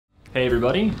Hey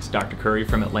everybody, it's Dr. Curry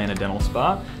from Atlanta Dental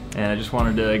Spa, and I just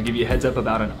wanted to give you a heads up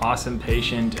about an awesome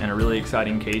patient and a really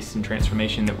exciting case and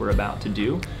transformation that we're about to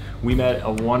do. We met a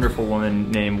wonderful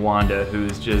woman named Wanda,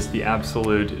 who's just the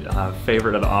absolute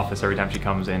favorite of the office every time she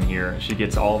comes in here. She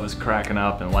gets all of us cracking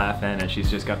up and laughing, and she's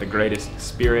just got the greatest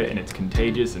spirit, and it's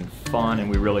contagious and fun, and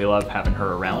we really love having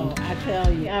her around. I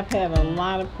tell you, I've had a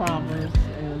lot of problems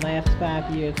in the last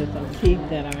 5 years with some teeth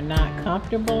that are not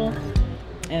comfortable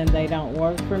and they don't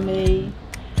work for me.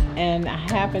 And I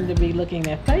happened to be looking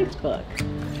at Facebook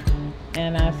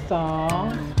and I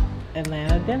saw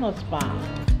Atlanta Dental Spa.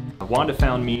 Wanda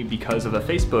found me because of a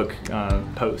Facebook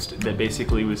post that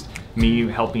basically was me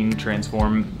helping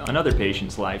transform another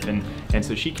patient's life, and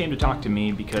so she came to talk to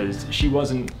me because she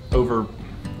wasn't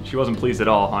pleased at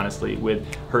all, honestly, with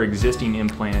her existing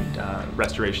implant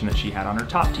restoration that she had on her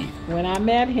top teeth. When I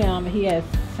met him, he has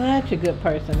such a good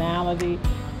personality,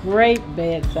 great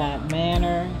bedside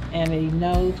manner, and he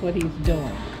knows what he's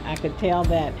doing. I could tell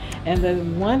that. And the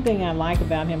one thing I like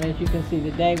about him, as you can see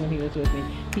today when he was with me,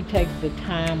 he takes the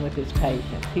time with his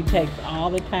patients. He takes all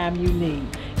the time you need.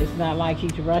 It's not like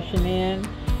he's rushing in.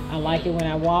 I like it when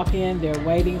I walk in, they're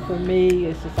waiting for me.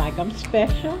 It's just like I'm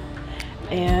special.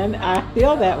 And I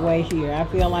feel that way here. I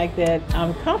feel like that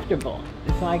I'm comfortable.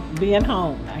 It's like being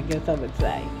home, I guess I would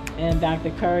say. And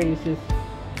Dr. Curry is just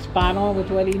spot on with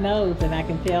what he knows, and I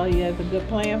can tell he has a good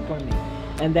plan for me.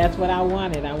 And that's what I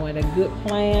wanted. I want a good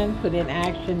plan put in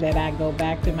action, that I go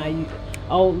back to my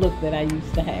old look that I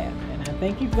used to have. And I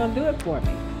think he's going to do it for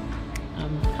me.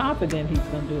 I'm confident he's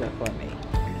going to do it for me.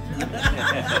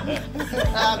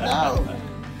 I know.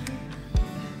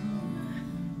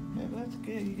 That's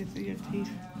good. You can see your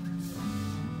teeth.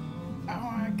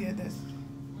 Oh my goodness.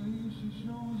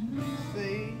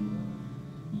 See?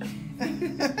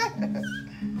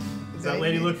 Does that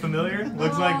lady look familiar?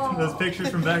 Looks like those pictures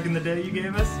from back in the day you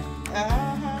gave us?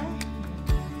 Uh-huh.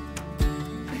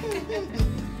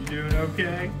 You doing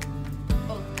okay?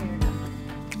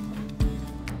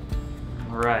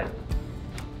 Alright.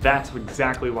 That's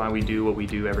exactly why we do what we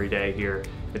do every day here.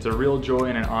 It's a real joy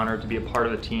and an honor to be a part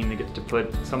of a team that gets to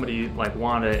put somebody like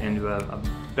Wanda into a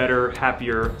better,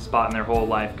 happier spot in their whole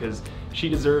life, because she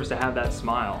deserves to have that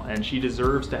smile, and she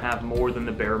deserves to have more than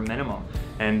the bare minimum.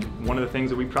 And one of the things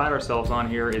that we pride ourselves on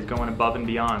here is going above and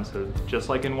beyond. So just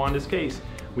like in Wanda's case,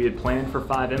 we had planned for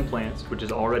 5 implants, which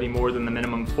is already more than the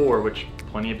minimum 4, which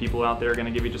plenty of people out there are going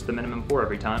to give you just the minimum 4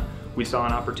 every time. We saw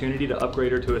an opportunity to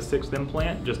upgrade her to a 6th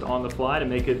implant just on the fly to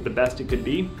make it the best it could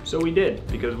be. So we did,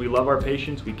 because we love our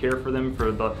patients, we care for them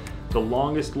for the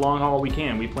longest long haul we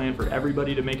can. We plan for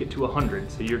everybody to make it to 100.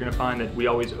 So you're going to find that we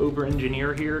always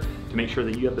over-engineer here to make sure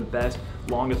that you have the best,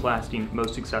 longest lasting,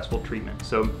 most successful treatment.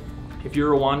 So if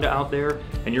you're a Wanda out there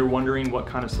and you're wondering what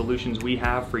kind of solutions we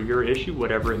have for your issue,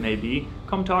 whatever it may be,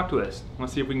 come talk to us.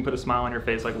 Let's see if we can put a smile on your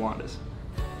face like Wanda's.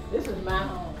 This is my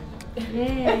home.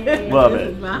 Yay. Love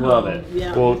it. Love it.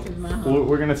 Yeah, well, this is my home.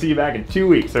 We're going to see you back in 2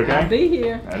 weeks, okay? I'll be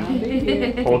here. I'll be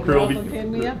here. Whole crew will be. Pin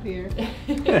me up here.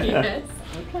 Yes.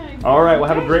 Okay. All right. Well,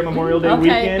 have a great Memorial Day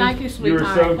weekend. Thank you, sweetheart. You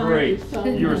were so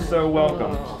great. You were so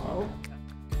welcome.